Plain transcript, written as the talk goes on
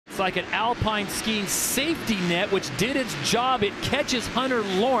like an alpine skiing safety net, which did its job. It catches Hunter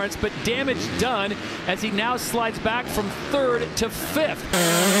Lawrence, but damage done as he now slides back from 3rd to 5th.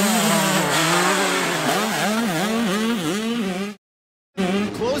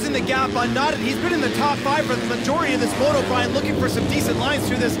 Closing the gap on Knotted. He's been in the top 5 for the majority of this moto grind, looking for some decent lines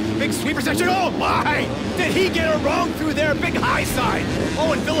through this big sweeper section. Oh my! Did he get it wrong through there? Big high side.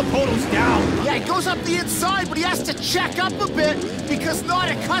 Oh, and Villopoto's down. Yeah, he goes up the inside, but he has to check up a bit because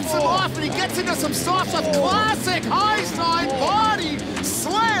Knotted cuts him off and he gets into some soft stuff. Classic high side body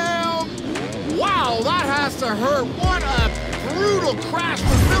slam. Wow, that has to hurt. What a brutal crash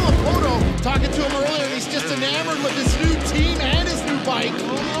for Villopoto. Talking to him earlier, he's just enamored with his new team and his new bike.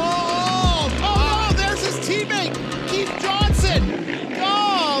 Oh, there's his teammate, Keith Johnson.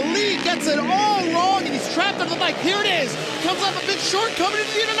 Golly, gets it all wrong, and he's trapped under the bike. Here it is. Comes up a bit short, coming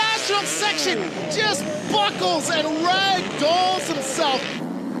into the international section. Just buckles and ragdolls himself.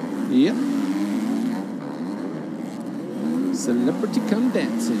 Yep. Celebrity come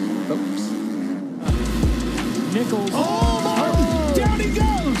dancing, folks. Nichols. Oh, Martin! Down he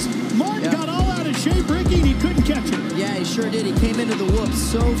goes! Martin got all out of shape, Ricky, and he couldn't catch it. Yeah, he sure did. He came into the whoops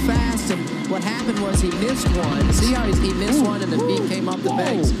so fast, and what happened was he missed one. See how he missed one, and the feet came off the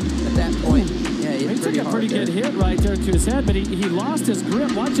pegs at that point. Yeah, he took a pretty good hit right there to his head, but he lost his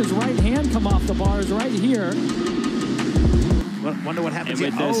grip. Watch his right hand come off the bars right here. Wonder what happens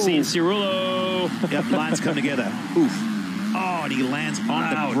with here. Cirulo. Yep, lines come together. Oof. Oh, and he lands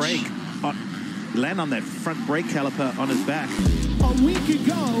on the brake. He landed on that front brake caliper on his back. A week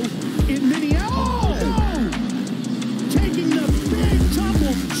ago in Minneapolis. Oh, no! Taking the big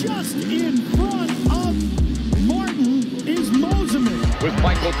tumble just in front of Martin is Moseman. With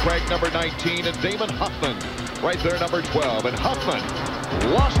Michael Craig, number 19, and Damon Huffman right there, number 12. And Huffman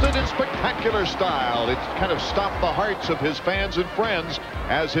lost it in spectacular style. It kind of stopped the hearts of his fans and friends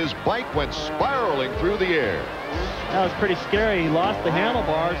as his bike went spiraling through the air. That was pretty scary. He lost the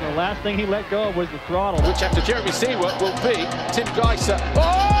handlebars, and the last thing he let go of was the throttle. Which after Jeremy Seward will be Tim Geiser.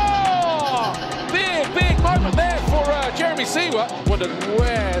 Oh! Big moment there for Jeremy Seward. Wondered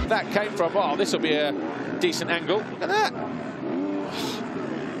where that came from. Oh, this will be a decent angle. Look at that.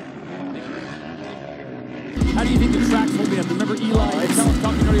 How do you think the track's holding up? Remember Eli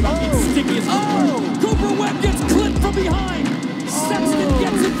talking earlier about being sticky as Cooper Webb gets clipped from behind. Sexton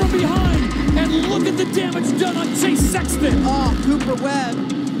gets it from behind. And look at the damage done on Chase Sexton. Oh, Cooper Webb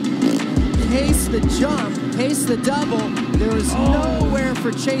paced the jump, paced the double. There was nowhere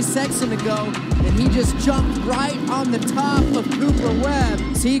for Chase Sexton to go, and he just jumped right on the top of Cooper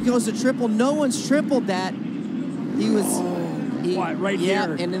Webb. See, he goes to triple. No one's tripled that. He was... right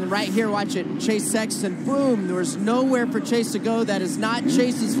here. And then right here, watch it. Chase Sexton, boom. There was nowhere for Chase to go. That is not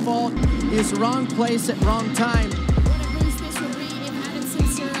Chase's fault. He was wrong place at wrong time.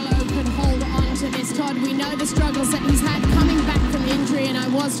 This, Todd. We know the struggles that he's had coming back from injury, and I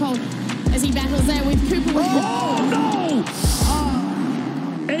was told as he battles there with Cooper. Oh,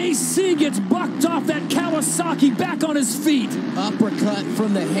 no! AC gets bucked off that Kawasaki, back on his feet. Uppercut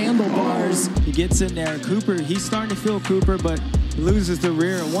from the handlebars. He gets in there. Cooper, he's starting to feel Cooper, but loses the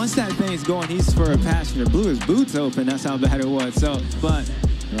rear. Once that thing's going, he's for a passenger. Blew his boots open. That's how bad it was. So, but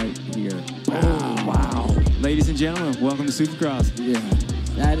right here. Wow. Ladies and gentlemen, welcome to Supercross. Yeah.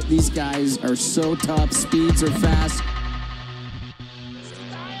 These guys are so tough. Speeds are fast.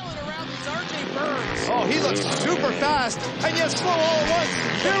 Oh, he looks super fast. And yes, slow all at once.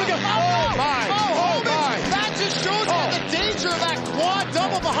 Here we go. Oh, my. Oh, my. That just shows you the danger of that quad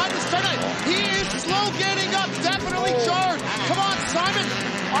double behind the start line. He is slow getting up. Definitely charged. Come on, Simon.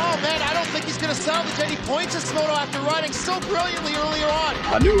 Oh, man, I don't think he's going to salvage any points this moto after riding so brilliantly earlier on.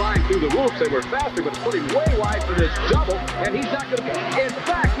 A new line through the whoops. They were faster, but putting way wide for this double, and he's not going to get. In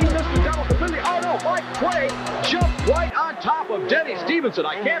fact, he missed the double completely. Oh, no, Mike Quay jumped right on top of Denny Stevenson.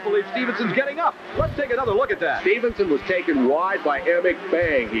 I can't believe Stevenson's getting up. Let's take another look at that. Stevenson was taken wide by Emick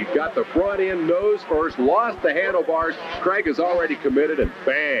Bang. He got the front end nose first, lost the handlebars. Craig is already committed, and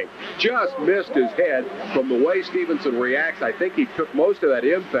bang, just missed his head. From the way Stevenson reacts, I think he took most of that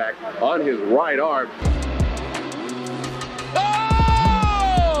impact on his right arm.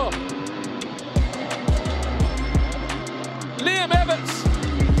 Oh! Liam Evans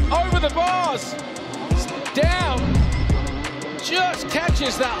over the bars, down, just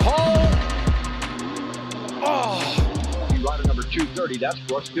catches that hole. Oh! Rider number 230, that's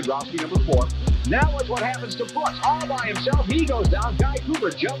Brooks Kudrowski, number 4. Now watch what happens to Brooks. All by himself, he goes down. Guy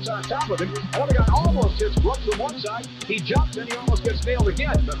Cooper jumps on top of him. Other guy almost hits Brooks from one side. He jumps and he almost gets nailed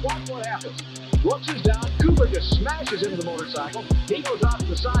again. But watch what happens. Brooks is down. Cooper just smashes into the motorcycle. He goes off to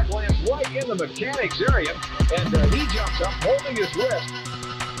the side, lands right in the mechanics area. And he jumps up, holding his wrist.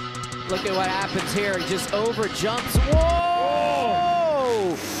 look at what happens here. He just over jumps.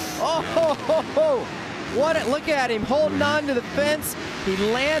 Whoa! Oh! Look at him holding on to the fence. He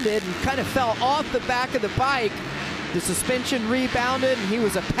landed and kind of fell off the back of the bike. The suspension rebounded, and he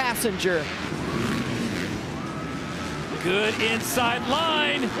was a passenger. Good inside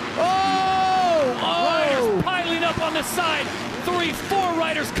line. Oh! Riders piling up on the side. 3-4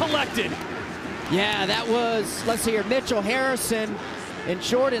 riders collected. Yeah, that was, let's see here, Mitchell Harrison and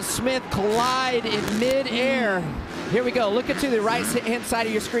Jordan Smith collide in mid-air. Here we go. Look to the right-hand side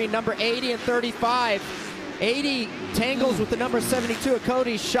of your screen, number 80 and 35. 80 tangles with the number 72 of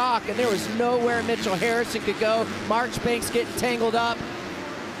Cody Schock, and there was nowhere Mitchell Harrison could go. Marchbanks getting tangled up.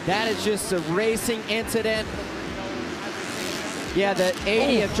 That is just a racing incident. Yeah, the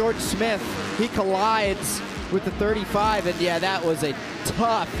 80 of George Smith, he collides with the 35, and yeah, that was a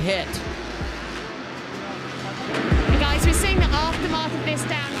tough hit. And guys, we're seeing the aftermath of this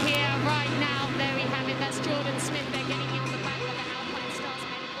down